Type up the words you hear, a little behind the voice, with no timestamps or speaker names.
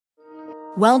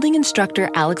Welding instructor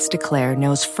Alex DeClaire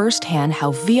knows firsthand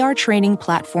how VR training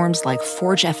platforms like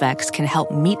ForgeFX can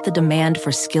help meet the demand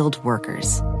for skilled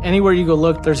workers. Anywhere you go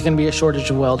look, there's going to be a shortage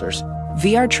of welders.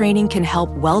 VR training can help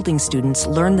welding students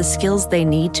learn the skills they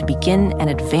need to begin and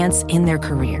advance in their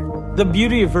career. The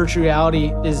beauty of virtual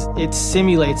reality is it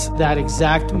simulates that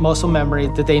exact muscle memory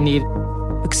that they need.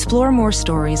 Explore more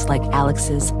stories like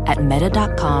Alex's at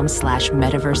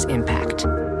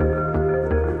meta.com/metaverseimpact.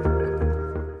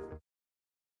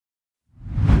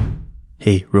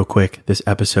 Hey, real quick, this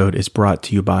episode is brought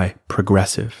to you by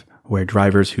Progressive, where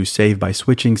drivers who save by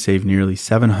switching save nearly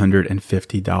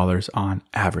 $750 on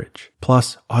average.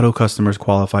 Plus, auto customers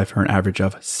qualify for an average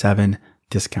of 7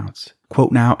 discounts.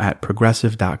 Quote now at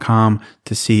progressive.com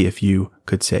to see if you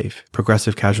could save.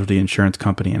 Progressive Casualty Insurance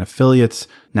Company and Affiliates.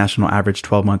 National average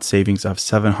 12-month savings of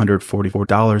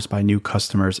 $744 by new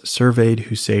customers surveyed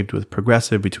who saved with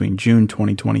Progressive between June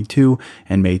 2022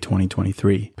 and May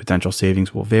 2023. Potential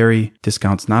savings will vary.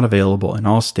 Discounts not available in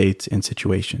all states and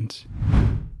situations.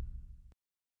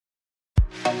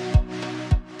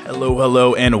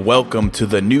 Hello, and welcome to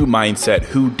the New Mindset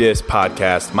Who Dis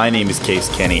podcast. My name is Case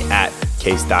Kenny at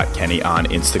Case.Kenny on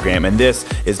Instagram, and this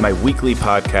is my weekly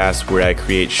podcast where I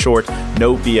create short,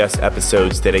 no BS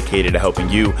episodes dedicated to helping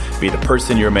you be the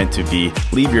person you're meant to be,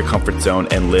 leave your comfort zone,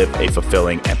 and live a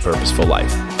fulfilling and purposeful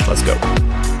life. Let's go.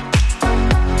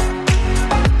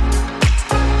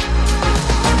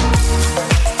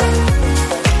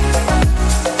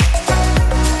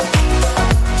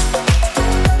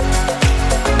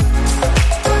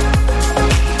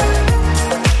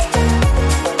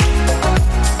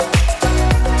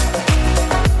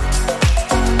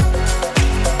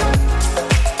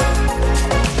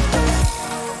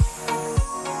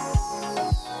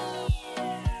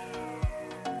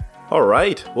 All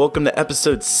right, welcome to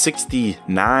episode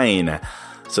 69.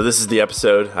 So this is the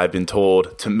episode I've been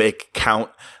told to make count,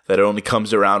 that it only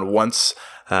comes around once,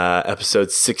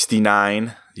 episode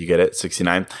 69. You get it,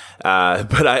 69.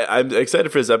 But I'm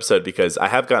excited for this episode because I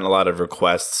have gotten a lot of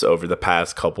requests over the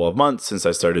past couple of months since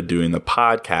I started doing the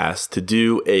podcast to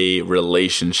do a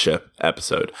relationship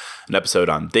episode, an episode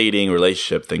on dating,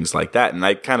 relationship, things like that. And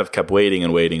I kind of kept waiting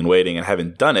and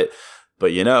haven't done it.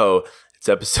 But you know, it's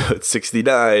episode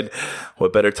 69.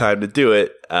 What better time to do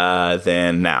it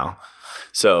than now?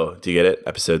 So, do you get it?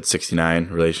 Episode 69,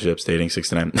 relationships, dating,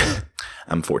 69.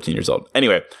 I'm 14 years old.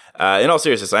 Anyway, in all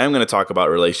seriousness, I am going to talk about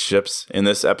relationships in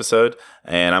this episode,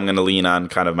 and I'm going to lean on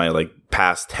kind of my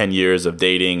past 10 years of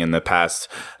dating and the past,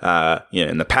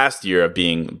 in the past year of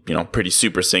being, pretty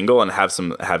super single and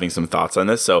having some thoughts on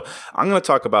this. So I'm going to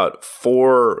talk about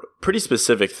 4 pretty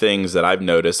specific things that I've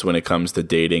noticed when it comes to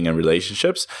dating and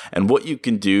relationships and what you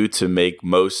can do to make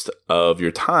most of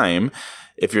your time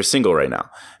if you're single right now.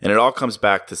 And it all comes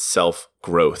back to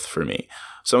self-growth for me.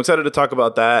 So I'm excited to talk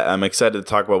about that. I'm excited to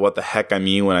talk about what the heck I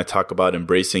mean when I talk about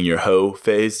embracing your hoe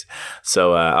phase.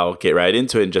 So I'll get right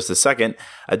into it in just a second.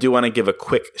 I do want to give a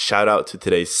quick shout out to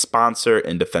today's sponsor,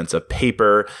 In Defense of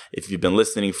Paper. If you've been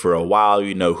listening for a while,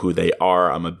 you know who they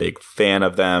are. I'm a big fan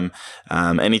of them.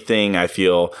 Anything I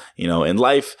feel, in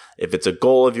life, if it's a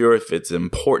goal of yours, if it's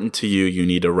important to you, you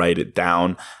need to write it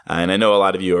down. And I know a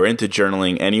lot of you are into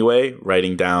journaling anyway,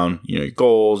 writing down, your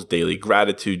goals, daily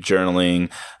gratitude journaling,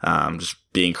 just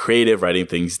being creative, writing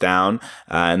things down.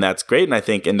 And that's great. And I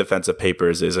think In Defense of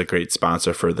Papers is a great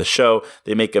sponsor for the show.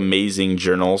 They make amazing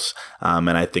journals.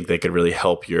 And I think they could really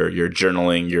help your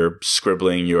journaling, your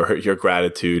scribbling, your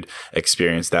gratitude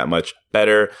experience that much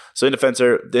better. So In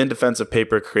Defense of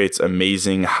Paper creates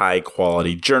amazing high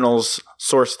quality journals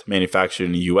sourced, manufactured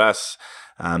in the US.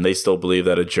 They still believe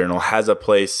that a journal has a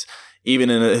place,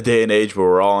 even in a day and age where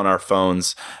we're all on our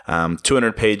phones.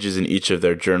 200 pages in each of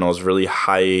their journals, really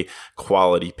high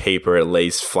quality paper. It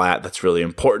lays flat. That's really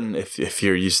important if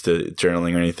you're used to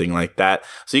journaling or anything like that.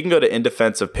 So you can go to In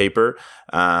Defense of Paper,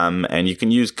 and you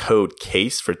can use code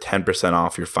CASE for 10%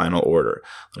 off your final order.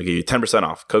 I'll give you 10%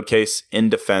 off. Code CASE,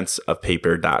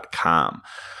 indefenseofpaper.com.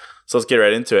 So let's get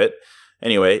right into it.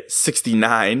 Anyway,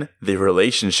 69, the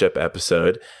relationship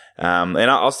episode. And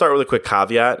I'll start with a quick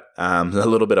caveat, a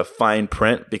little bit of fine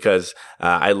print, because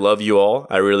I love you all.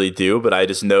 I really do. But I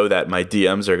just know that my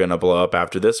DMs are going to blow up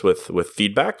after this with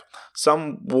feedback.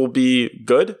 Some will be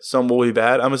good. Some will be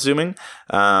bad, I'm assuming.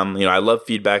 I love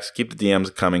feedback. So keep the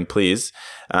DMs coming, please.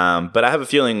 But I have a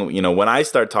feeling, when I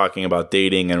start talking about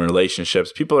dating and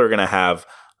relationships, people are going to have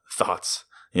thoughts.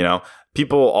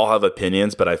 people all have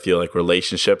opinions, but I feel like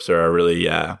relationships are a really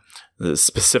the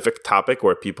specific topic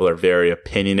where people are very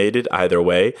opinionated either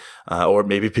way, or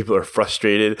maybe people are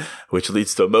frustrated, which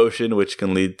leads to emotion, which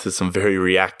can lead to some very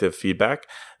reactive feedback,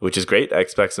 which is great. I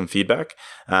expect some feedback.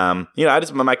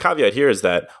 My caveat here is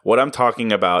that what I'm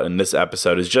talking about in this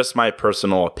episode is just my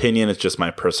personal opinion. It's just my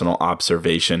personal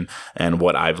observation and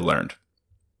what I've learned.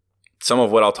 Some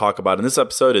of what I'll talk about in this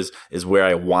episode is where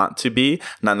I want to be,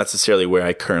 not necessarily where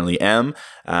I currently am.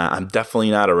 I'm definitely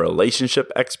not a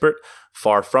relationship expert.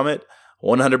 Far from it.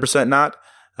 100% not.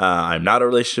 I'm not a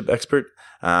relationship expert.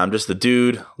 I'm just a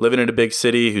dude living in a big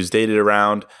city who's dated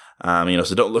around.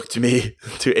 So don't look to me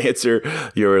to answer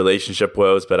your relationship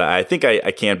woes, but I think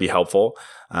I can be helpful.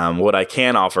 What I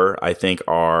can offer, I think,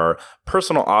 are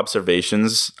personal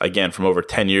observations, again, from over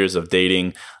 10 years of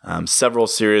dating, several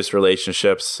serious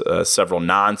relationships, several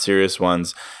non-serious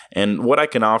ones. And what I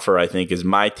can offer, I think, is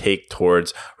my take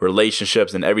towards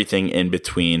relationships and everything in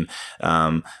between,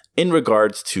 in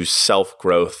regards to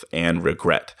self-growth and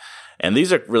regret. And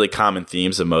these are really common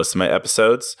themes of most of my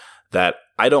episodes, that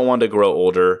I don't want to grow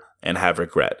older and have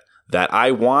regret, that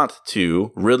I want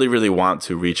to, really, really want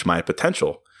to reach my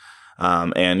potential.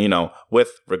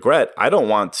 With regret, I don't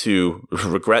want to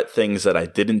regret things that I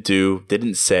didn't do,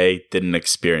 didn't say, didn't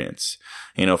experience.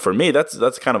 For me,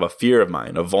 that's kind of a fear of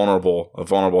mine, a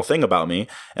vulnerable thing about me.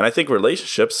 And I think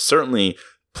relationships certainly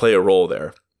play a role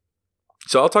there.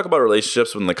 So I'll talk about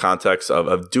relationships in the context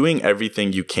of doing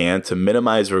everything you can to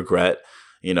minimize regret,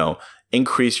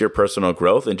 increase your personal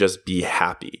growth, and just be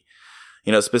happy.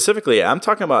 Specifically, I'm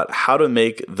talking about how to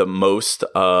make the most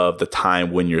of the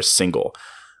time when you're single.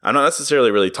 I'm not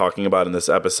necessarily really talking about in this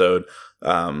episode,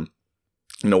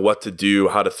 what to do,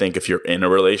 how to think if you're in a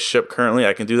relationship currently.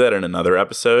 I can do that in another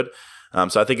episode.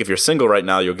 So I think if you're single right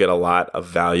now, you'll get a lot of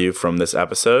value from this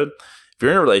episode. If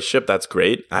you're in a relationship, that's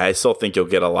great. I still think you'll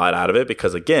get a lot out of it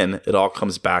because, again, it all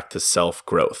comes back to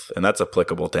self-growth, and that's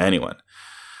applicable to anyone.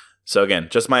 So again,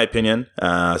 just my opinion,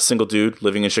 single dude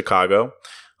living in Chicago.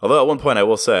 Although at one point I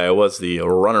will say I was the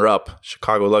runner-up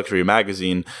Chicago Luxury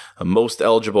Magazine most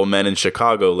eligible men in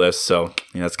Chicago list, so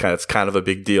it's kind of a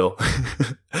big deal.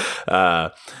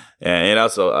 And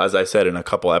also, as I said in a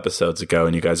couple episodes ago,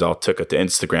 and you guys all took it to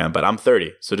Instagram, but I'm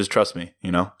 30, so just trust me.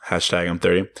 Hashtag I'm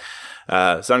 30.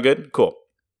 Sound good? Cool.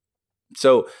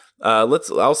 So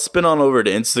I'll spin on over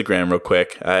to Instagram real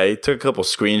quick. I took a couple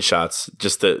screenshots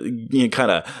just to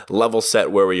kind of level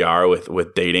set where we are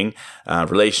with dating,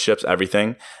 relationships,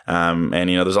 everything.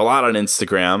 There's a lot on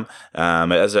Instagram,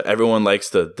 as everyone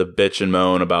likes to bitch and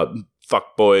moan about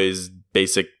fuckboys,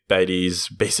 basic Betties,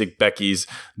 basic Beckys,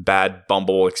 bad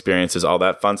Bumble experiences, all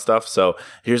that fun stuff. So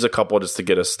here's a couple just to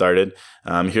get us started.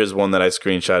 Here's one that I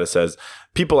screenshot. It says,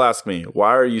 people ask me, why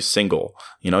are you single?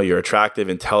 You're attractive,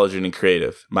 intelligent, and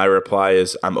creative. My reply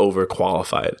is, I'm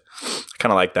overqualified.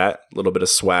 Kind of like that. A little bit of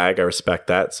swag. I respect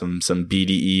that. Some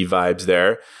BDE vibes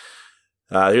there.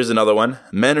 Here's another one.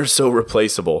 Men are so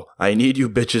replaceable. I need you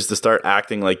bitches to start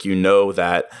acting like you know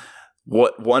that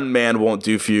what one man won't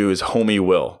do for you is homie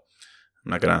will. I'm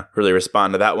not going to really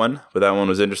respond to that one, but that one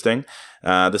was interesting.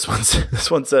 This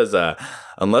one says,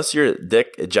 unless your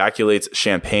dick ejaculates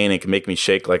champagne and can make me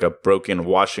shake like a broken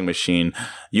washing machine,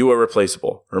 you are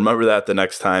replaceable. Remember that the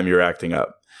next time you're acting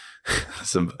up.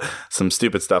 Some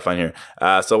stupid stuff on here.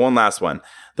 So one last one.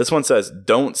 This one says,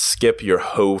 don't skip your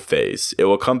hoe phase. It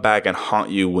will come back and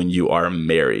haunt you when you are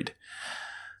married.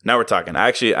 Now we're talking. I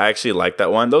actually like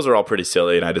that one. Those are all pretty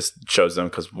silly, and I just chose them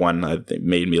because one, I think,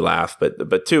 made me laugh.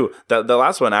 But two, the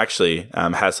last one actually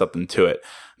has something to it.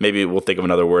 Maybe we'll think of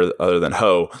another word other than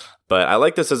hoe. But I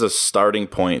like this as a starting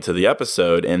point to the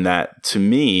episode in that, to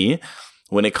me,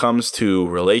 when it comes to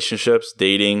relationships,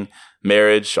 dating,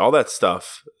 marriage, all that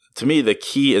stuff, to me, the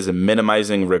key is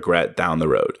minimizing regret down the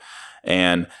road.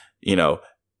 And,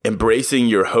 embracing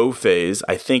your hoe phase,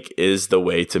 I think, is the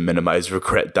way to minimize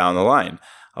regret down the line.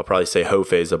 I'll probably say hoe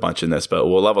phase a bunch in this, but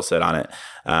we'll level set on it.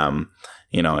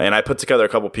 And I put together a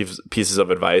couple pieces of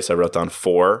advice. I wrote down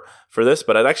 4 for this,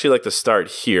 but I'd actually like to start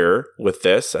here with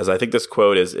this, as I think this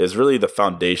quote is really the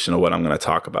foundation of what I'm going to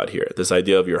talk about here. This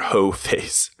idea of your hoe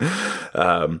phase.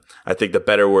 I think the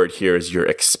better word here is your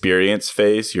experience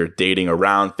phase, your dating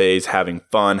around phase, having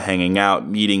fun, hanging out,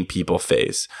 meeting people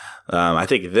phase. I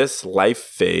think this life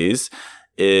phase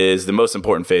is the most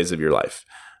important phase of your life.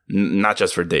 Not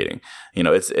just for dating.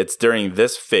 It's during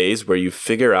this phase where you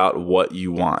figure out what you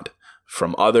want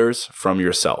from others, from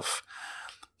yourself.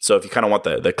 So if you kind of want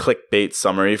the clickbait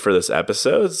summary for this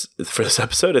episode,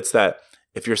 it's that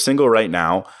if you're single right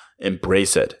now,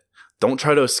 embrace it. Don't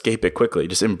try to escape it quickly.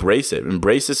 Just embrace it.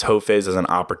 Embrace this hoe phase as an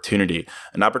opportunity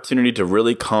to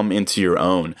really come into your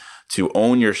own, to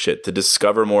own your shit, to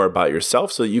discover more about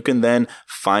yourself so you can then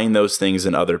find those things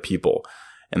in other people.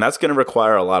 And that's going to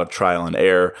require a lot of trial and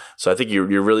error. So I think you're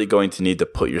really going to need to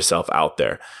put yourself out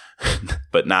there,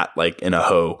 but not like in a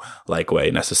hoe-like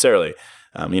way necessarily.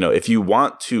 If you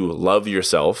want to love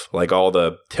yourself, like all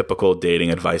the typical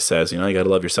dating advice says, you got to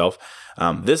love yourself.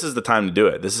 This is the time to do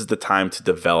it. This is the time to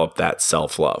develop that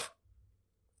self-love.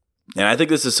 And I think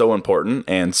this is so important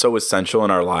and so essential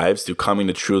in our lives to coming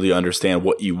to truly understand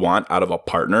what you want out of a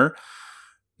partner,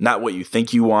 not what you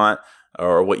think you want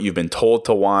or what you've been told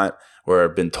to want or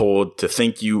been told to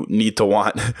think you need to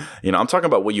want. I'm talking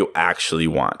about what you actually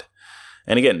want.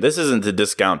 And again, this isn't to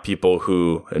discount people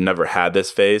who have never had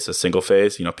this phase, a single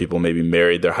phase. People maybe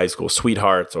married their high school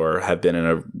sweethearts or have been in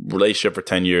a relationship for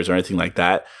 10 years or anything like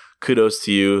that. Kudos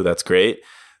to you. That's great.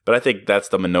 But I think that's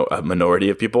the minority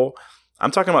of people. I'm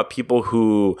talking about people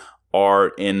who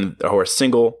are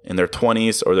single in their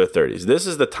 20s or their 30s. This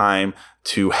is the time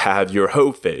to have your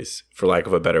hoe phase, for lack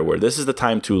of a better word. This is the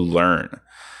time to learn.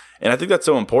 And I think that's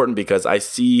so important because I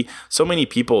see so many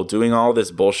people doing all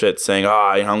this bullshit saying,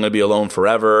 I'm going to be alone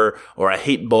forever, or I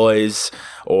hate boys,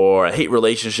 or I hate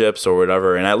relationships, or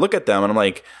whatever. And I look at them and I'm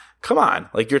like, come on,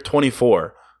 like you're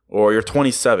 24 or you're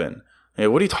 27.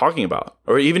 What are you talking about?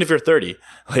 Or even if you're 30,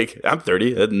 like I'm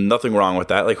 30, there's nothing wrong with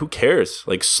that. Like who cares?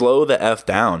 Like slow the F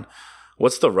down.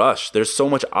 What's the rush? There's so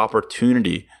much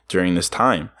opportunity during this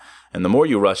time. And the more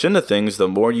you rush into things, the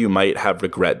more you might have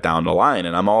regret down the line.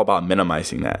 And I'm all about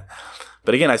minimizing that.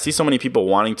 But again, I see so many people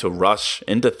wanting to rush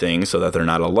into things so that they're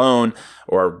not alone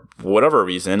or whatever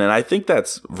reason. And I think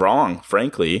that's wrong,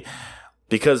 frankly,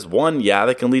 because one,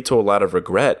 that can lead to a lot of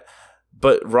regret.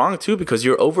 But wrong too, because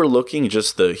you're overlooking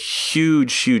just the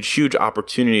huge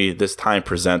opportunity this time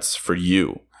presents for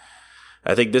you.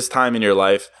 I think this time in your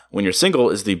life, when you're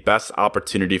single, is the best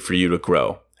opportunity for you to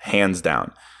grow, hands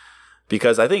down.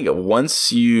 Because I think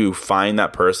once you find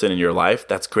that person in your life,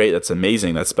 that's great, that's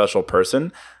amazing, that special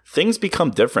person, things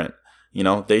become different.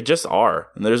 They just are.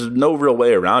 And there's no real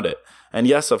way around it. And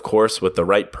yes, of course, with the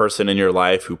right person in your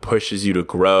life who pushes you to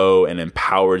grow and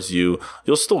empowers you,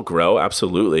 you'll still grow,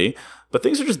 absolutely. But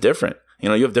things are just different.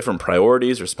 You have different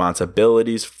priorities,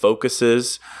 responsibilities,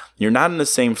 focuses. You're not in the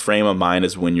same frame of mind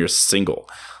as when you're single.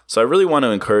 So I really want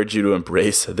to encourage you to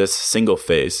embrace this single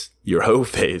phase, your hoe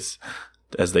phase,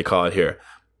 as they call it here.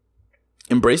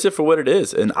 Embrace it for what it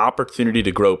is, an opportunity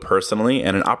to grow personally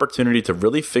and an opportunity to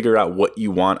really figure out what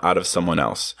you want out of someone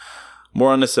else.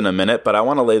 More on this in a minute, but I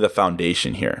want to lay the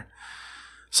foundation here.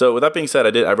 So with that being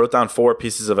said, I wrote down 4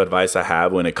 pieces of advice I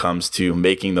have when it comes to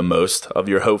making the most of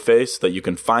your hoe phase, so that you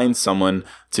can find someone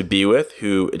to be with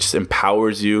who just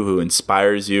empowers you, who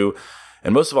inspires you,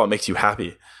 and most of all, makes you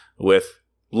happy with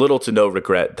little to no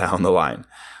regret down the line.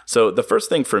 So the first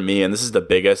thing for me, and this is the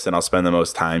biggest, and I'll spend the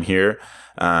most time here,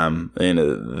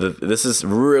 this has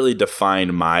really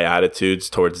defined my attitudes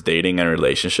towards dating and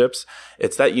relationships.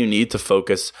 It's that you need to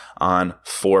focus on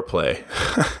foreplay.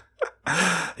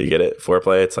 You get it?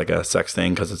 Foreplay. It's like a sex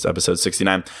thing because it's episode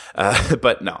 69.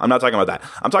 But no, I'm not talking about that.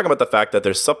 I'm talking about the fact that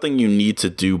there's something you need to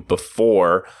do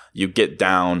before you get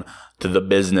down to the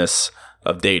business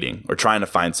of dating or trying to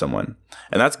find someone.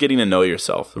 And that's getting to know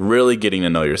yourself, really getting to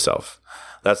know yourself.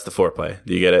 That's the foreplay.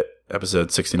 Do you get it?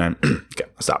 Episode 69. Okay,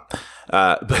 I'll stop.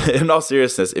 But in all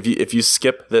seriousness, if you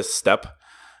skip this step,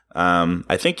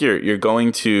 I think you're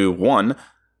going to, one,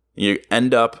 you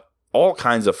end up all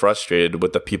kinds of frustrated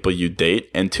with the people you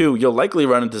date, and 2, you'll likely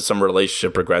run into some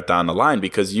relationship regret down the line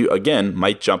because you, again,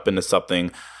 might jump into something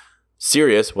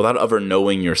serious without ever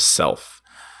knowing yourself.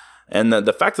 And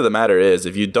the fact of the matter is,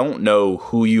 if you don't know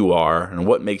who you are and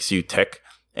what makes you tick,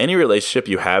 any relationship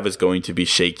you have is going to be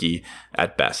shaky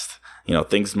at best.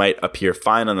 Things might appear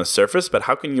fine on the surface, but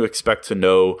how can you expect to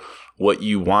know what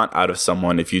you want out of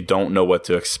someone if you don't know what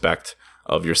to expect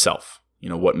of yourself?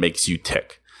 What makes you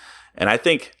tick? And I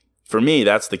think for me,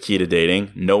 that's the key to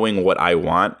dating, knowing what I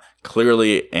want,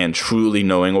 clearly and truly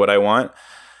knowing what I want.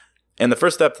 And the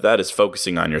first step to that is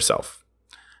focusing on yourself.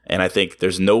 And I think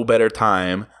there's no better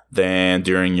time than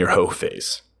during your hoe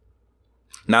phase.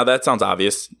 Now, that sounds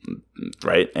obvious,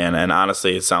 right? And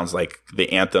honestly, it sounds like the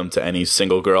anthem to any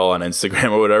single girl on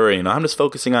Instagram or whatever. I'm just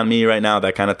focusing on me right now,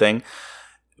 that kind of thing.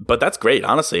 But that's great,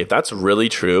 honestly. If that's really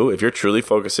true, if you're truly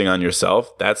focusing on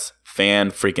yourself, that's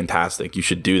fan-freaking-tastic. You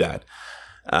should do that.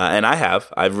 And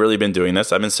I've really been doing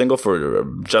this. I've been single for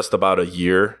just about a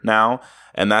year now.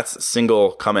 And that's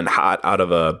single coming hot out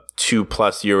of a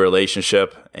 2+ year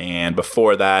relationship. And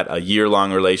before that, a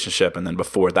year-long relationship. And then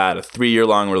before that, a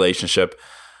 3-year-long relationship.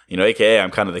 AKA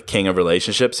I'm kind of the king of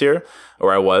relationships here,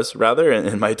 or I was rather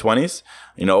in my 20s,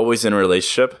 always in a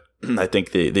relationship. I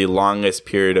think the longest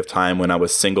period of time when I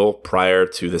was single prior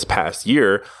to this past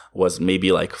year was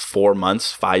maybe like 4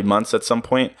 months, 5 months at some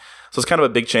point. So it's kind of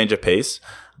a big change of pace,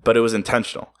 but it was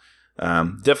intentional.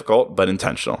 Difficult, but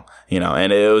intentional,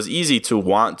 and it was easy to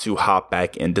want to hop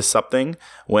back into something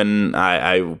when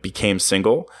I became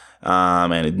single,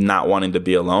 and not wanting to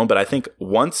be alone. But I think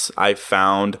once I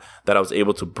found that I was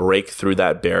able to break through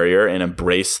that barrier and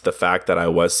embrace the fact that I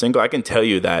was single, I can tell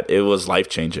you that it was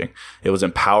life-changing. It was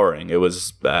empowering. It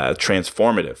was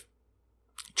transformative.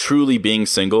 Truly being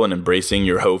single and embracing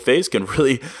your hoe phase can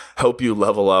really help you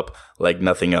level up like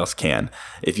nothing else can.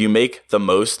 If you make the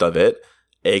most of it,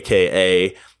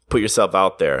 AKA put yourself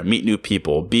out there, meet new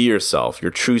people, be yourself,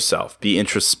 your true self, be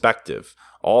introspective,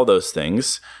 all those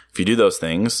things. If you do those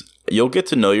things, you'll get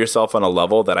to know yourself on a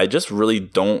level that I just really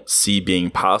don't see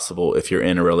being possible if you're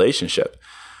in a relationship.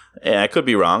 And I could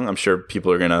be wrong. I'm sure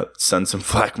people are going to send some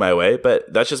flack my way,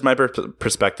 but that's just my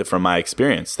perspective from my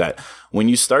experience, that when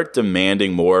you start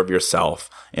demanding more of yourself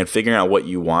and figuring out what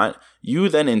you want, you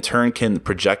then in turn can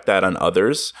project that on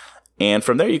others. And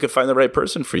from there, you can find the right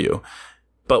person for you.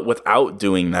 But without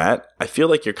doing that, I feel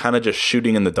like you're kind of just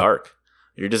shooting in the dark.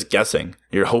 You're just guessing.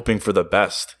 You're hoping for the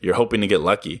best. You're hoping to get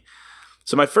lucky.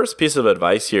 So my first piece of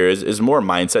advice here is more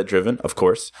mindset driven, of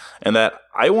course, and that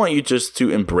I want you just to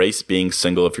embrace being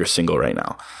single if you're single right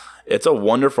now. It's a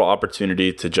wonderful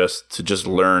opportunity to just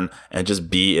learn and just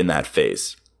be in that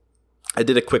phase. I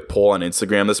did a quick poll on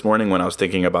Instagram this morning when I was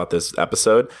thinking about this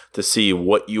episode to see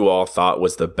what you all thought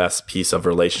was the best piece of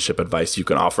relationship advice you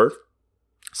can offer.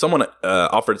 Someone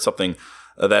offered something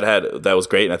that was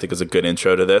great, and I think is a good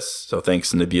intro to this. So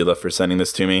thanks, Nabila, for sending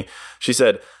this to me. She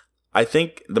said, I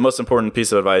think the most important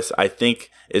piece of advice,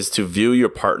 is to view your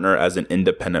partner as an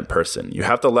independent person. You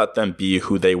have to let them be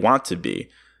who they want to be,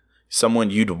 someone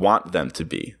you'd want them to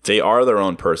be. They are their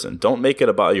own person. Don't make it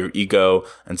about your ego,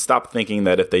 and stop thinking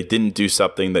that if they didn't do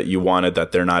something that you wanted,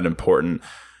 that they're not important.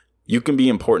 You can be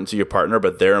important to your partner,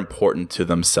 but they're important to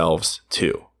themselves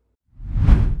too.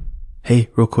 Hey,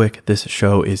 real quick, this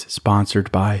show is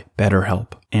sponsored by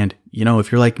BetterHelp. And,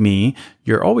 if you're like me,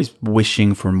 you're always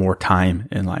wishing for more time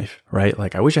in life, right?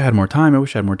 Like, I wish I had more time. I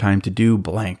wish I had more time to do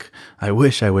blank. I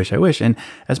wish. And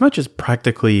as much as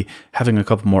practically having a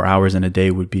couple more hours in a day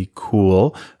would be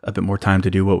cool, a bit more time to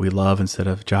do what we love instead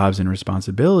of jobs and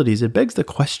responsibilities, it begs the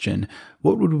question,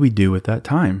 what would we do with that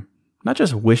time? Not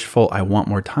just wishful, I want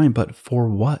more time, but for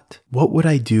what? What would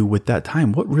I do with that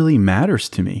time? What really matters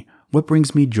to me? What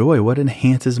brings me joy? What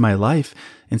enhances my life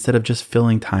instead of just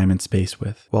filling time and space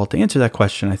with? Well, to answer that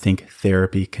question, I think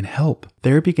therapy can help.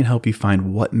 Therapy can help you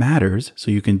find what matters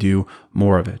so you can do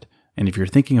more of it. And if you're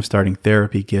thinking of starting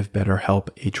therapy, give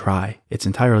BetterHelp a try. It's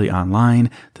entirely online,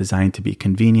 designed to be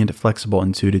convenient, flexible,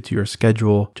 and suited to your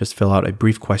schedule. Just fill out a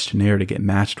brief questionnaire to get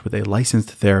matched with a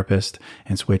licensed therapist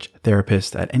and switch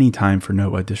therapists at any time for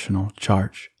no additional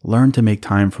charge. Learn to make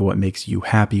time for what makes you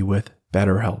happy with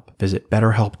BetterHelp. Visit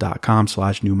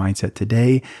betterhelp.com/newmindset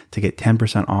today to get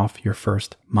 10% off your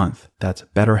first month. That's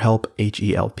BetterHelp,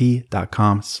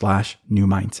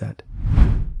 HELP.com/newmindset.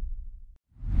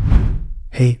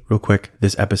 Hey, real quick,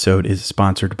 this episode is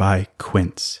sponsored by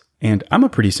Quince. And I'm a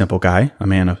pretty simple guy, a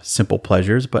man of simple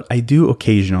pleasures, but I do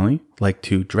occasionally like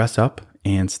to dress up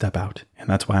and step out. And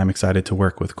that's why I'm excited to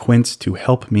work with Quince to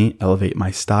help me elevate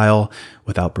my style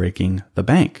without breaking the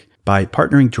bank. By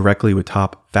partnering directly with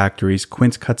top factories,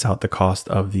 Quince cuts out the cost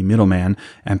of the middleman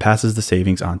and passes the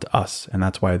savings on to us. And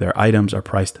that's why their items are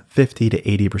priced 50 to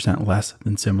 80% less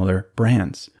than similar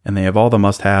brands. And they have all the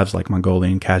must-haves like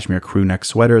Mongolian cashmere crew neck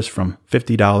sweaters from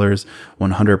 $50,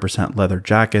 100% leather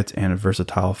jackets, and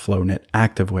versatile flow knit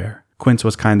activewear. Quince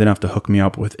was kind enough to hook me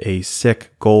up with a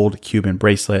sick gold Cuban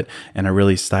bracelet and a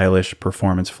really stylish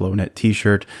performance flow knit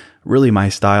t-shirt. Really my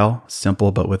style,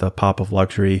 simple but with a pop of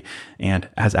luxury, and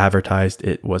as advertised,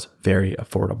 it was very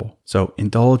affordable. So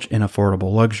indulge in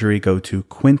affordable luxury. Go to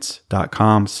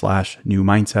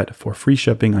quince.com/newmindset for free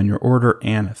shipping on your order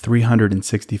and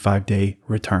 365-day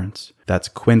returns. That's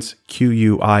Quince,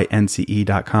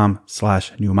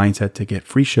 QUINCE.com/newmindset to get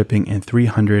free shipping and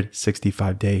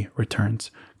 365-day returns.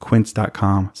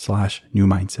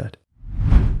 Quince.com/newmindset.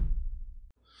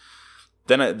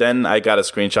 Then I got a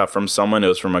screenshot from someone. It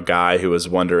was from a guy who was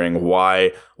wondering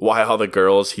why all the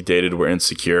girls he dated were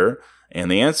insecure. And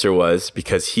the answer was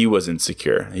because he was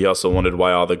insecure. He also wondered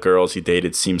why all the girls he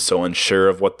dated seemed so unsure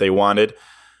of what they wanted.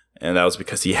 And that was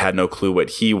because he had no clue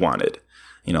what he wanted.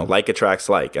 Like attracts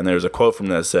like. And there's a quote from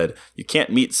that said, you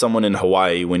can't meet someone in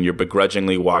Hawaii when you're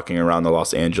begrudgingly walking around the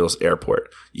Los Angeles airport.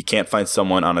 You can't find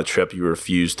someone on a trip you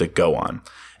refuse to go on.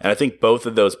 And I think both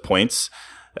of those points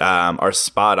are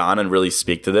spot on and really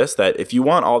speak to this, that if you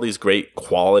want all these great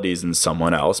qualities in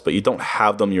someone else, but you don't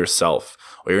have them yourself,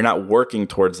 or you're not working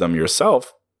towards them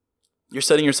yourself, you're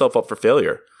setting yourself up for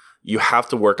failure. You have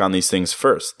to work on these things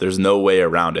first. There's no way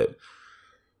around it.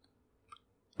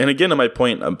 And again, to my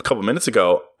point a couple minutes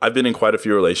ago, I've been in quite a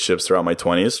few relationships throughout my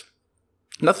 20s.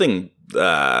 Nothing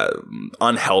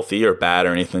unhealthy or bad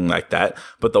or anything like that.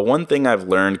 But the one thing I've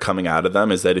learned coming out of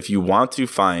them is that if you want to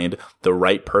find the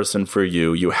right person for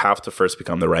you, you have to first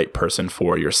become the right person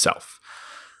for yourself.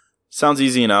 Sounds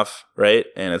easy enough, right?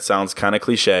 And it sounds kind of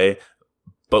cliche,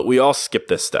 but we all skip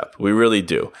this step. We really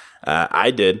do. I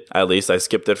did, at least. I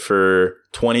skipped it for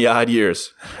 20 odd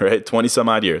years, right? 20 some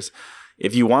odd years.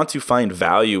 If you want to find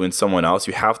value in someone else,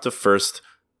 you have to first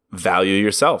value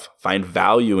yourself, find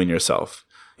value in yourself.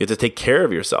 You have to take care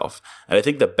of yourself. And I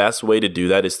think the best way to do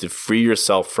that is to free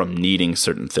yourself from needing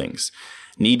certain things,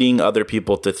 needing other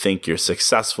people to think you're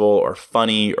successful or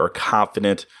funny or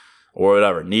confident or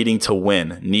whatever, needing to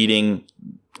win, needing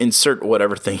insert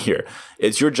whatever thing here.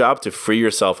 It's your job to free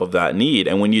yourself of that need.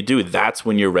 And when you do, that's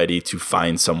when you're ready to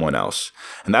find someone else.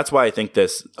 And that's why I think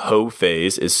this hoe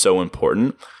phase is so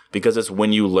important, because it's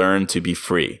when you learn to be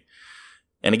free.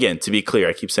 And again, to be clear,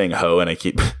 I keep saying hoe and I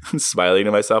keep smiling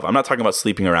to myself. I'm not talking about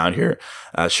sleeping around here.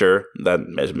 Sure, that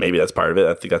maybe that's part of it.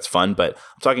 I think that's fun, but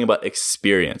I'm talking about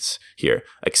experience here.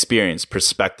 Experience,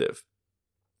 perspective.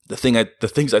 The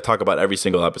things I talk about every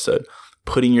single episode.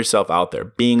 Putting yourself out there,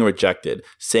 being rejected,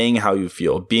 saying how you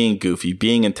feel, being goofy,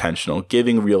 being intentional,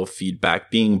 giving real feedback,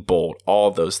 being bold, all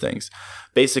of those things.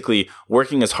 Basically,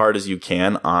 working as hard as you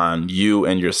can on you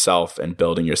and yourself and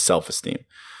building your self-esteem.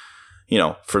 You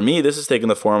know, for me, this has taken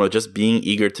the form of just being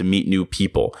eager to meet new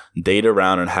people, date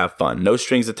around and have fun. No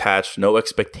strings attached, no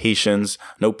expectations,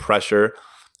 no pressure.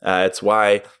 It's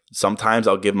why sometimes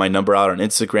I'll give my number out on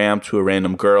Instagram to a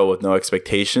random girl with no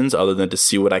expectations other than to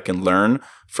see what I can learn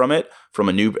from it, from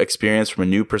a new experience, from a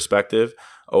new perspective,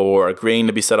 or agreeing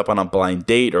to be set up on a blind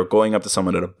date or going up to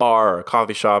someone at a bar or a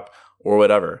coffee shop or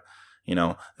whatever. You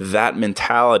know, that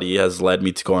mentality has led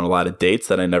me to go on a lot of dates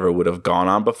that I never would have gone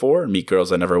on before, meet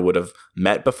girls I never would have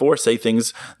met before, say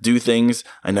things, do things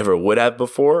I never would have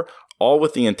before, all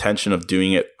with the intention of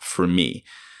doing it for me,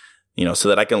 you know, so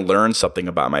that I can learn something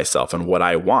about myself and what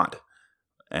I want.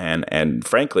 And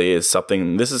frankly, this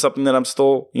is something that I'm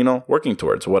still, you know, working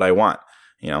towards, what I want.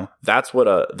 You know, that's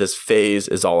what this phase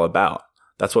is all about.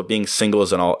 That's what being single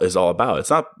is all about.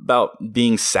 It's not about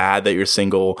being sad that you're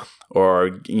single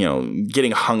or, you know,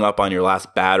 getting hung up on your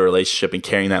last bad relationship and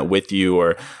carrying that with you,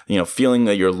 or, you know, feeling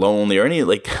that you're lonely or any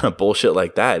like kind of bullshit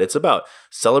like that. It's about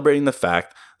celebrating the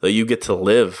fact that you get to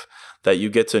live, that you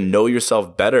get to know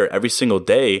yourself better every single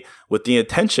day with the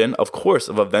intention, of course,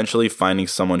 of eventually finding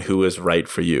someone who is right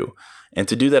for you, and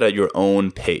to do that at your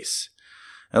own pace.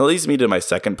 And that leads me to my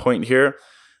second point here,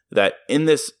 that in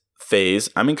this phase,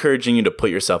 I'm encouraging you to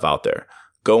put yourself out there.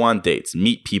 Go on dates,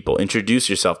 meet people, introduce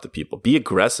yourself to people, be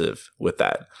aggressive with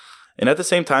that. And at the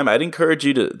same time, I'd encourage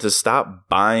you to stop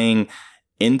buying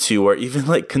into or even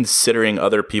like considering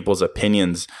other people's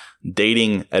opinions,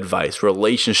 dating advice,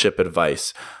 relationship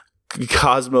advice,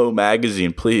 Cosmo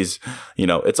magazine, please. You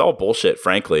know, it's all bullshit,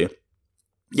 frankly.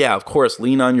 Yeah, of course,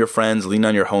 lean on your friends, lean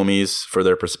on your homies for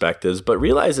their perspectives, but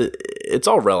realize it's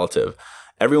all relative.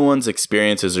 Everyone's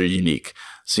experiences are unique.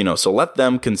 So, you know, so let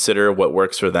them consider what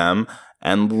works for them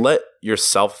and let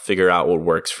yourself figure out what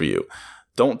works for you.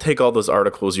 Don't take all those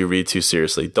articles you read too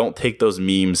seriously. Don't take those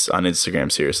memes on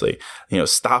Instagram seriously. You know,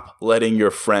 stop letting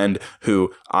your friend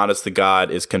who, honest to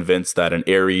God, is convinced that an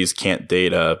Aries can't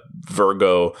date a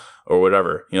Virgo or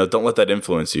whatever. You know, don't let that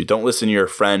influence you. Don't listen to your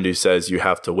friend who says you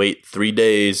have to wait 3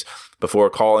 days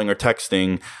before calling or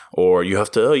texting, or you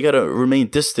got to remain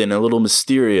distant, a little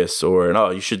mysterious, or no,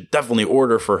 you should definitely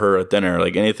order for her at dinner,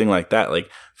 like anything like that. Like,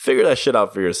 figure that shit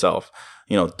out for yourself.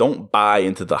 You know, don't buy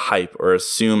into the hype or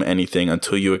assume anything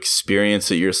until you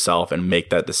experience it yourself and make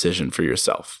that decision for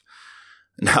yourself.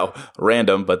 Now,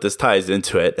 random, but this ties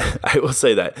into it. I will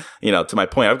say that, you know, to my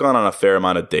point, I've gone on a fair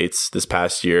amount of dates this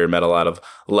past year, met a lot of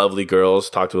lovely girls,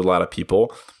 talked to a lot of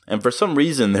people. And for some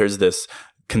reason, there's this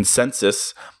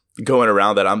consensus going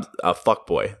around that I'm a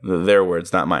fuckboy. Their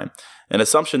words, not mine. An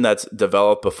assumption that's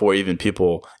developed before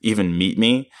people even meet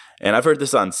me. And I've heard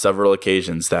this on several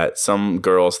occasions, that some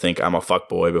girls think I'm a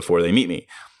fuckboy before they meet me.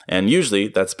 And usually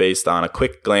that's based on a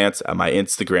quick glance at my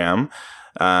Instagram,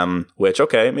 which,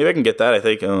 okay, maybe I can get that. I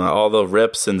think all the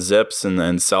rips and zips and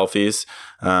selfies,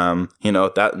 you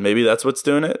know, that maybe that's what's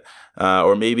doing it.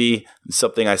 Or maybe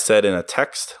something I said in a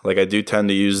text, like I do tend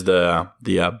to use the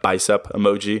bicep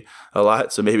emoji a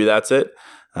lot. So maybe that's it.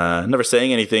 Never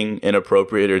saying anything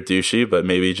inappropriate or douchey, but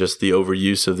maybe just the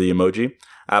overuse of the emoji.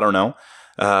 I don't know.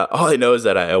 All I know is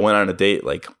that I went on a date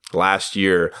like last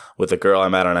year with a girl I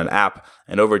met on an app,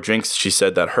 and over drinks, she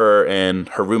said that her and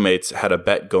her roommates had a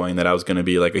bet going that I was going to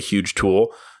be like a huge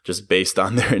tool just based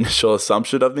on their initial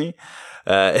assumption of me.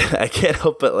 I can't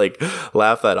help but like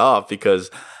laugh that off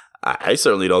because I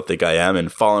certainly don't think I am.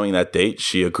 And following that date,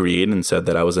 she agreed and said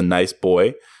that I was a nice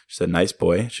boy. She said, nice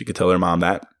boy. She could tell her mom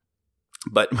that.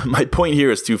 But my point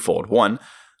here is twofold. One,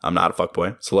 I'm not a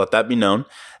fuckboy, so let that be known.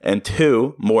 And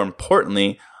two, more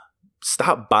importantly,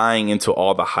 stop buying into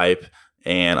all the hype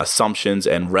and assumptions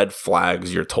and red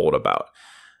flags you're told about.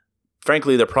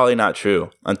 Frankly, they're probably not true.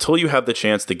 Until you have the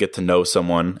chance to get to know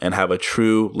someone and have a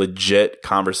true, legit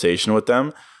conversation with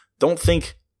them, don't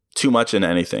think too much into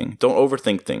anything. Don't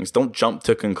overthink things. Don't jump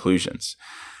to conclusions.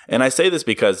 And I say this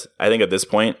because I think at this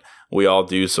point, we all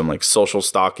do some like social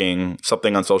stalking,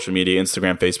 something on social media,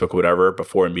 Instagram, Facebook, whatever,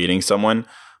 before meeting someone,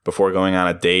 before going on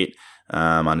a date,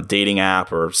 on a dating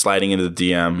app or sliding into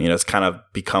the DM. It's kind of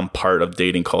become part of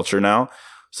dating culture now.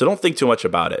 So don't think too much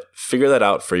about it. Figure that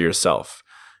out for yourself.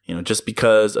 Just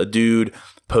because a dude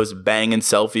posts banging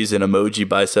selfies and emoji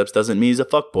biceps doesn't mean he's a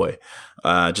fuckboy.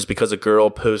 Just because a girl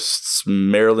posts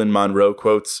Marilyn Monroe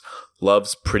quotes,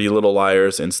 loves Pretty Little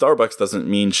Liars, and Starbucks doesn't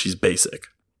mean she's basic.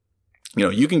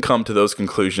 You can come to those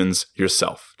conclusions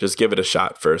yourself. Just give it a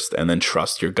shot first and then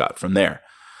trust your gut from there.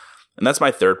 And that's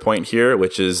my third point here,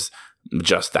 which is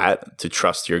just that, to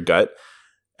trust your gut.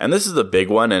 And this is the big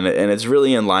one, and it's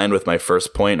really in line with my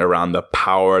first point around the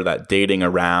power that dating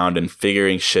around and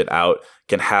figuring shit out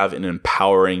can have in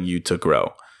empowering you to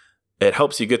grow. It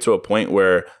helps you get to a point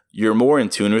where you're more in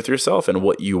tune with yourself and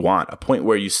what you want, a point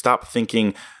where you stop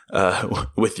thinking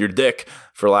with your dick,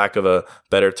 for lack of a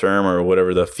better term, or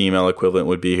whatever the female equivalent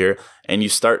would be here, and you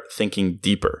start thinking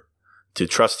deeper, to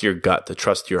trust your gut, to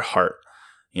trust your heart.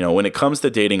 When it comes to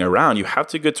dating around, you have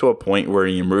to get to a point where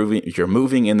you're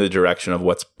moving in the direction of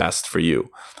what's best for you,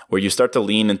 where you start to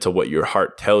lean into what your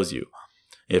heart tells you.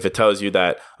 If it tells you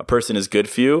that a person is good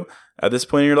for you at this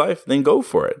point in your life, then go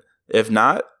for it. If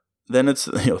not, then it's,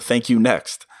 thank you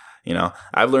next.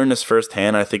 I've learned this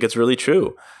firsthand. I think it's really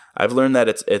true. I've learned that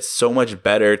it's so much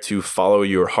better to follow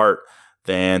your heart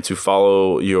than to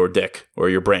follow your dick or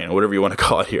your brain, or whatever you want to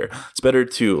call it here. It's better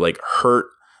to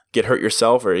get hurt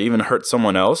yourself or even hurt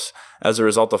someone else as a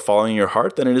result of following your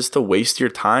heart than it is to waste your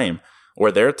time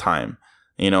or their time,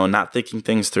 not thinking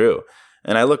things through.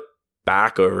 And I look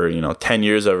back over, 10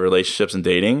 years of relationships and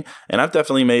dating, and I've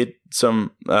definitely made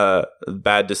some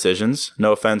bad decisions.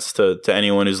 No offense to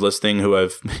anyone who's listening who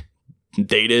I've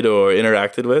dated or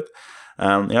interacted with.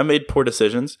 I made poor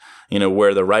decisions,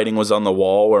 where the writing was on the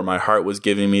wall, where my heart was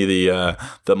giving me the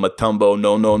Matumbo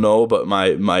no, but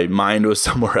my mind was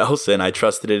somewhere else, and I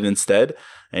trusted it instead.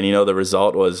 And, the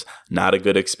result was not a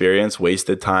good experience,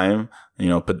 wasted time,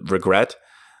 regret.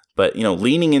 But,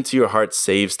 leaning into your heart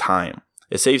saves time.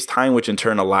 It saves time, which in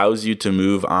turn allows you to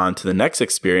move on to the next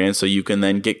experience, so you can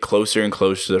then get closer and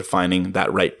closer to finding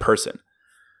that right person.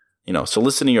 So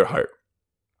listen to your heart.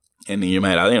 And you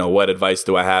might, what advice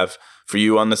do I have for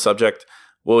you on this subject?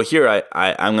 Well, here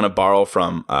I'm going to borrow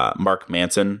from Mark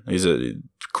Manson. He's a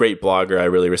great blogger. I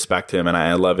really respect him and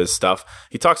I love his stuff.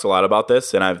 He talks a lot about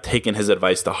this, and I've taken his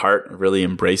advice to heart, really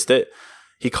embraced it.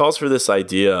 He calls for this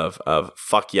idea of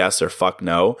fuck yes or fuck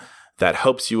no that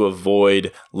helps you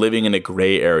avoid living in a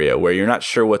gray area where you're not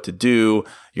sure what to do,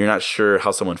 you're not sure how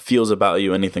someone feels about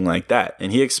you, anything like that.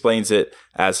 And he explains it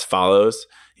as follows.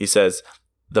 He says,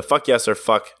 the fuck yes or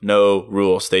fuck no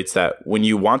rule states that when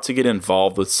you want to get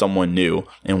involved with someone new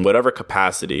in whatever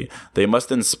capacity, they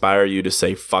must inspire you to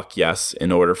say fuck yes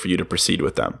in order for you to proceed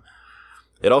with them.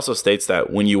 It also states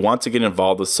that when you want to get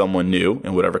involved with someone new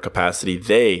in whatever capacity,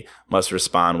 they must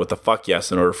respond with a fuck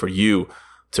yes in order for you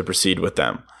to proceed with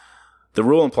them. The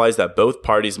rule implies that both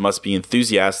parties must be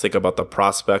enthusiastic about the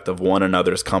prospect of one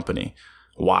another's company.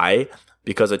 Why?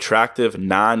 Because attractive,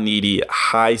 non-needy,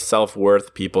 high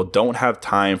self-worth people don't have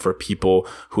time for people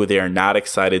who they are not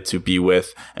excited to be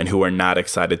with and who are not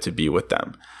excited to be with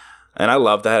them. And I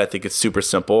love that. I think it's super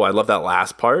simple. I love that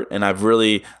last part, and I've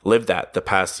really lived that the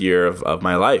past year of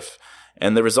my life.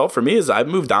 And the result for me is I've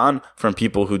moved on from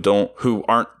people who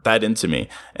aren't that into me.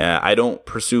 I don't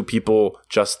pursue people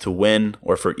just to win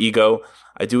or for ego.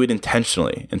 I do it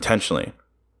intentionally.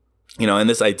 And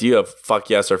this idea of fuck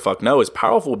yes or fuck no is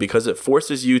powerful because it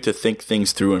forces you to think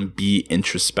things through and be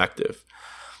introspective.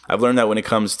 I've learned that when it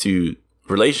comes to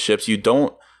relationships,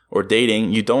 or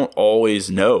dating, you don't always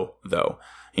know though.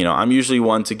 I'm usually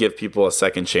one to give people a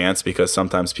second chance because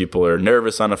sometimes people are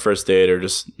nervous on a first date or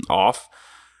just off.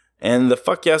 And the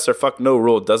fuck yes or fuck no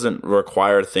rule doesn't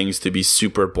require things to be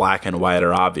super black and white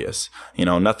or obvious.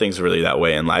 Nothing's really that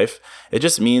way in life. It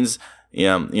just means,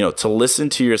 to listen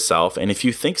to yourself. And if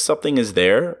you think something is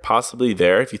there, possibly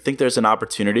there, if you think there's an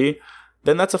opportunity,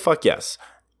 then that's a fuck yes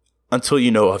until you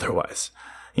know otherwise,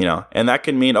 and that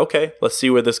can mean, okay, let's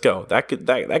see where this goes. That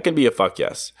can be a fuck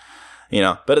yes.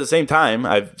 But at the same time,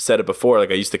 I've said it before,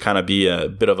 like I used to kind of be a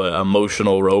bit of an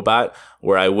emotional robot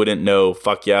where I wouldn't know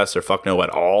fuck yes or fuck no at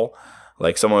all.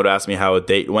 Like someone would ask me how a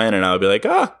date went and I would be like,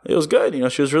 it was good.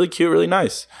 She was really cute, really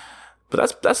nice.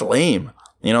 But that's lame.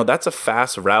 That's a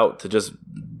fast route to just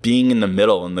being in the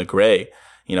middle, in the gray.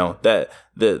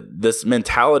 This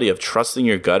mentality of trusting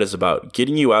your gut is about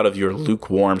getting you out of your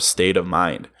lukewarm state of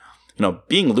mind.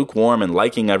 Being lukewarm and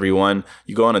liking everyone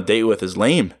you go on a date with is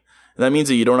lame. And that means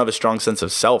that you don't have a strong sense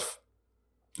of self.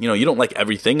 You don't like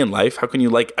everything in life. How can you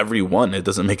like everyone? It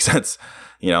doesn't make sense.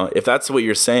 If that's what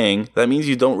you're saying, that means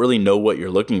you don't really know what you're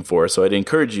looking for. So I'd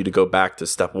encourage you to go back to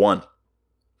step one.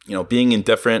 Being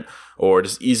indifferent or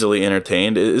just easily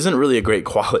entertained isn't really a great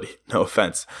quality. No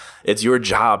offense. It's your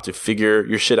job to figure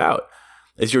your shit out.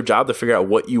 It's your job to figure out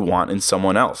what you want in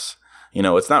someone else.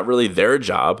 It's not really their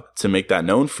job to make that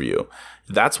known for you.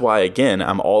 That's why, again,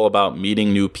 I'm all about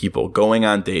meeting new people, going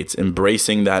on dates,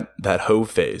 embracing that hoe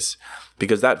phase,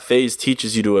 because that phase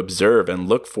teaches you to observe and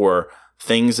look for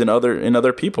things in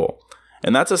other people.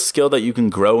 And that's a skill that you can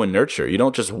grow and nurture. You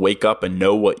don't just wake up and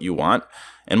know what you want.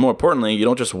 And more importantly, you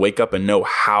don't just wake up and know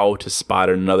how to spot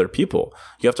it in other people.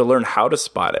 You have to learn how to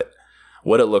spot it,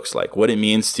 what it looks like, what it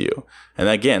means to you. And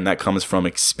again, that comes from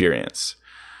experience.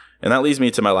 And that leads me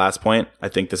to my last point. I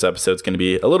think this episode's going to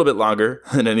be a little bit longer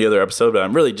than any other episode, but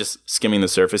I'm really just skimming the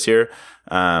surface here.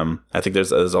 I think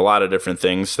there's a lot of different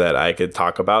things that I could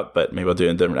talk about, but maybe I'll do it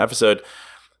in a different episode.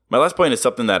 My last point is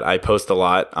something that I post a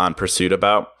lot on Pursuit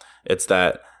about. It's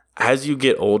that as you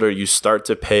get older, you start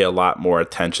to pay a lot more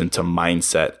attention to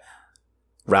mindset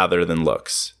rather than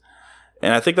looks.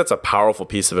 And I think that's a powerful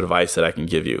piece of advice that I can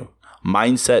give you.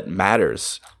 Mindset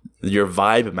matters. Your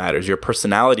vibe matters. Your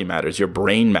personality matters. Your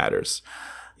brain matters.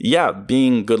 Yeah,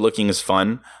 being good looking is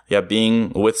fun. Yeah, being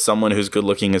with someone who's good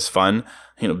looking is fun.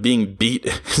 Being beat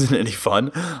isn't any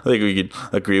fun. I think we could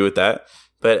agree with that.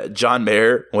 But John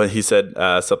Mayer, when he said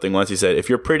something once, he said, if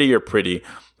you're pretty, you're pretty.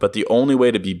 But the only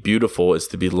way to be beautiful is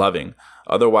to be loving.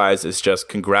 Otherwise, it's just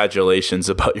congratulations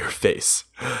about your face.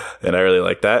 And I really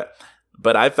like that.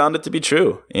 But I found it to be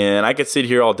true. And I could sit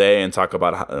here all day and talk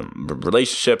about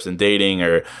relationships and dating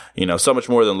or, so much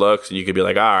more than looks. And you could be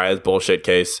like, all right, that's bullshit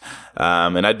case.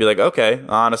 And I'd be like, okay,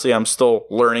 honestly, I'm still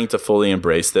learning to fully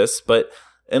embrace this. But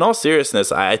in all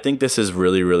seriousness, I think this is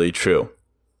really, really true.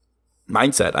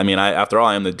 Mindset. After all,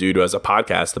 I am the dude who has a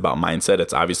podcast about mindset.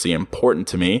 It's obviously important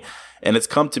to me. And it's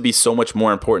come to be so much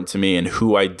more important to me in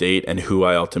who I date and who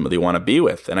I ultimately want to be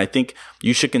with. And I think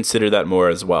you should consider that more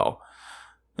as well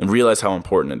and realize how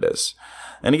important it is.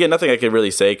 And again, nothing I could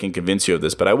really say can convince you of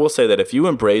this, but I will say that if you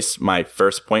embrace my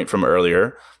first point from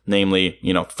earlier, namely,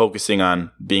 focusing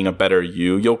on being a better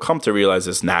you, you'll come to realize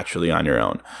this naturally on your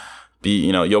own.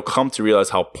 You'll come to realize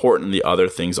how important the other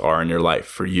things are in your life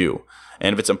for you.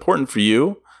 And if it's important for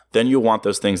you, then you'll want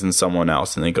those things in someone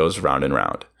else, and it goes round and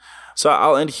round. So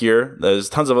I'll end here. There's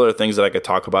tons of other things that I could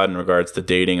talk about in regards to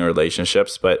dating or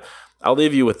relationships, but I'll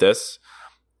leave you with this: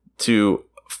 to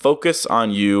focus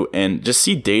on you and just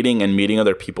see dating and meeting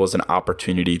other people as an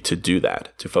opportunity to do that,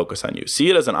 to focus on you. See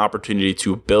it as an opportunity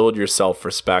to build your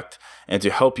self-respect and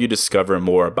to help you discover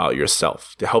more about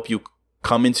yourself, to help you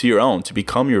come into your own, to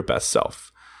become your best self.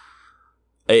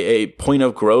 A point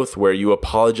of growth where you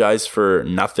apologize for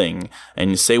nothing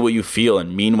and you say what you feel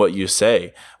and mean what you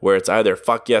say, where it's either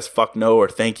fuck yes, fuck no, or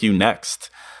thank you next.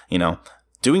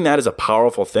 Doing that is a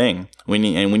powerful thing. When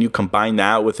you combine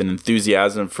that with an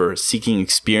enthusiasm for seeking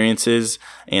experiences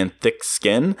and thick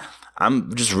skin,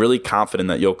 I'm just really confident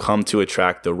that you'll come to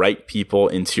attract the right people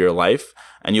into your life,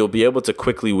 and you'll be able to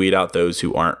quickly weed out those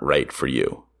who aren't right for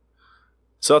you.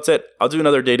 So that's it. I'll do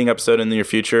another dating episode in the near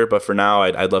future, but for now,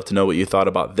 I'd love to know what you thought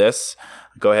about this.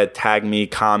 Go ahead, tag me,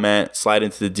 comment, slide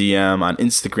into the DM on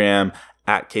Instagram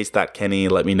 @case.kenny.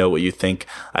 Let me know what you think.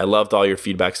 I loved all your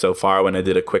feedback so far when I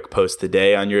did a quick post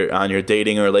today on your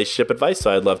dating or relationship advice.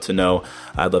 So I'd love to know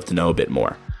a bit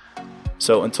more.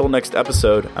 So until next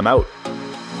episode, I'm out.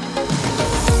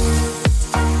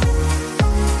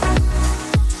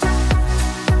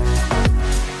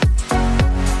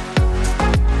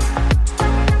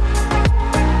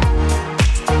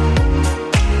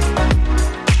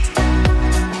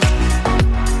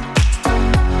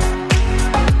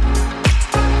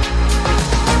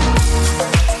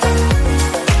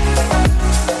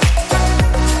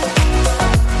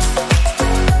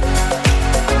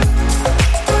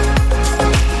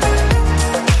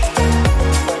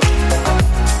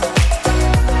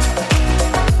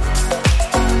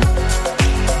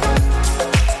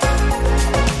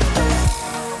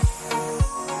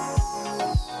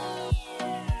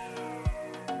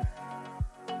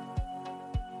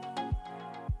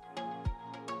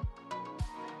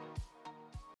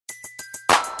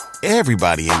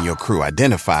 Everybody in your crew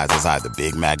identifies as either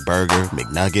Big Mac Burger,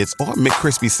 McNuggets, or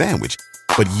McCrispy Sandwich.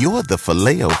 But you're the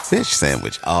Filet-O-Fish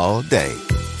Sandwich all day.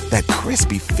 That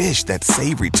crispy fish, that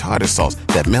savory tartar sauce,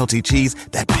 that melty cheese,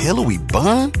 that pillowy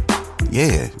bun.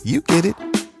 Yeah, you get it.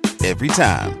 Every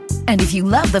time. And if you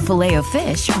love the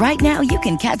Filet-O-Fish, right now you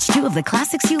can catch two of the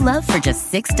classics you love for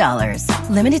just $6.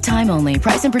 Limited time only.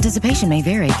 Price and participation may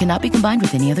vary. Cannot be combined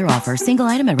with any other offer. Single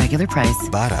item at regular price.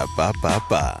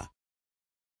 Ba-da-ba-ba-ba.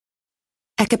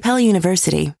 At Capella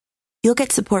University, you'll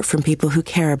get support from people who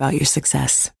care about your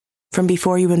success. From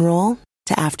before you enroll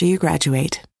to after you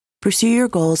graduate, pursue your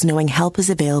goals knowing help is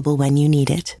available when you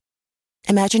need it.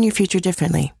 Imagine your future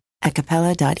differently at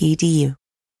capella.edu.